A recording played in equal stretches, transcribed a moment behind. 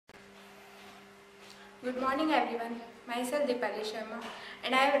Good morning everyone. Myself Deepali Sharma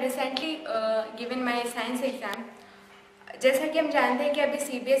and I have recently given my science exam. जैसा कि हम जानते हैं कि अभी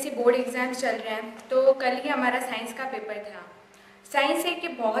CBSE बोर्ड एग्ज़ाम्स चल रहे हैं, तो कल ही हमारा साइंस का पेपर था। साइंस है कि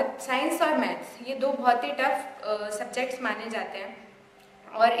साइंस और मैथ्स ये दो बहुत ही टफ सब्जेक्ट्स माने जाते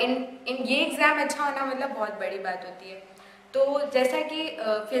हैं और इन ये एग्ज़ाम अच्छा होना मतलब बहुत बड़ी बात होती है। तो जैसा कि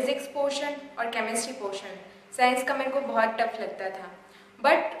फिज़िक्स पोर्शन और केमिस्ट्री पोर्शन साइंस का मेरे को बहुत टफ लगता था,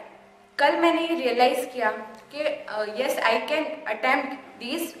 बट कल मैंने ये रियलाइज़ किया कि yes I can attempt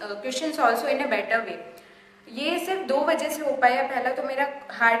these questions also in a better way. ये सिर्फ दो वजह से हो पाया। पहला तो मेरा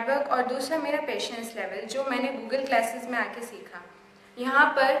हार्डवर्क और दूसरा मेरा पेशेंस लेवल जो मैंने गूगल क्लासेस में आके सीखा। यहाँ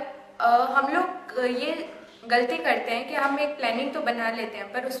पर हम लोग ये गलती करते हैं कि हम एक प्लानिंग तो बना लेते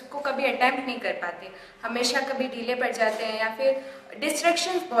हैं पर उसको कभी अटैम्प्ट नहीं कर पाते, हमेशा कभी ढीले पड़ जाते हैं या फिर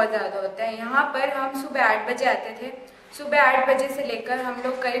डिस्ट्रैक्शंस बहुत ज़्यादा होता है। यहाँ पर हम सुबह 8 बजे आते थे, सुबह 8 बजे से लेकर हम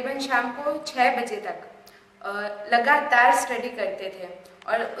लोग करीबन शाम को 6 बजे तक लगातार स्टडी करते थे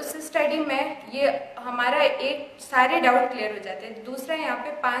और उस स्टडी में ये हमारा एक सारे डाउट क्लियर हो जाते हैं। दूसरा यहाँ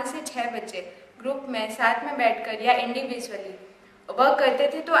पे 5 से 6 बच्चे ग्रुप में साथ में बैठकर या इंडिविजुअली वर्क करते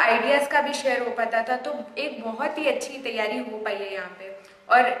थे तो आइडियाज़ का भी शेयर हो पाता था, तो एक बहुत ही अच्छी तैयारी हो पाई है यहाँ पे।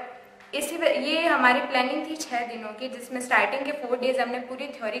 और ये हमारी प्लानिंग थी 6 दिनों की, जिसमें स्टार्टिंग के 4 डेज हमने पूरी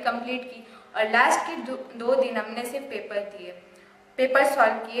थ्योरी कंप्लीट की और लास्ट के दो दिन हमने सिर्फ पेपर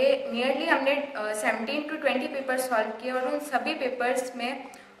सॉल्व किए। नियरली हमने 17 to 20 पेपर सॉल्व किए और उन सभी पेपर्स में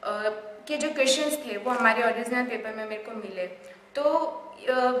के जो क्वेश्चंस थे वो हमारे ओरिजिनल पेपर में मेरे को मिले। तो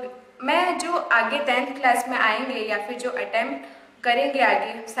मैं जो आगे 10th क्लास में आएंगे या फिर जो अटेम्प्ट करेंगे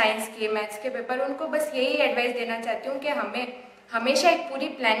आगे साइंस के मैथ्स के पेपर, उनको बस यही एडवाइस देना चाहती हूँ कि हमें हमेशा एक पूरी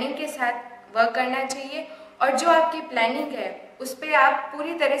प्लानिंग के साथ वर्क करना चाहिए और जो आपकी प्लानिंग है उस पर आप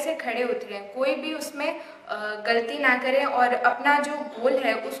पूरी तरह से खड़े उतरें, कोई भी उसमें गलती ना करें और अपना जो गोल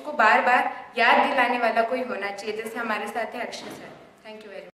है उसको बार बार याद दिलाने वाला कोई होना चाहिए, जैसे हमारे साथ है Akshay sir. Thank you very much.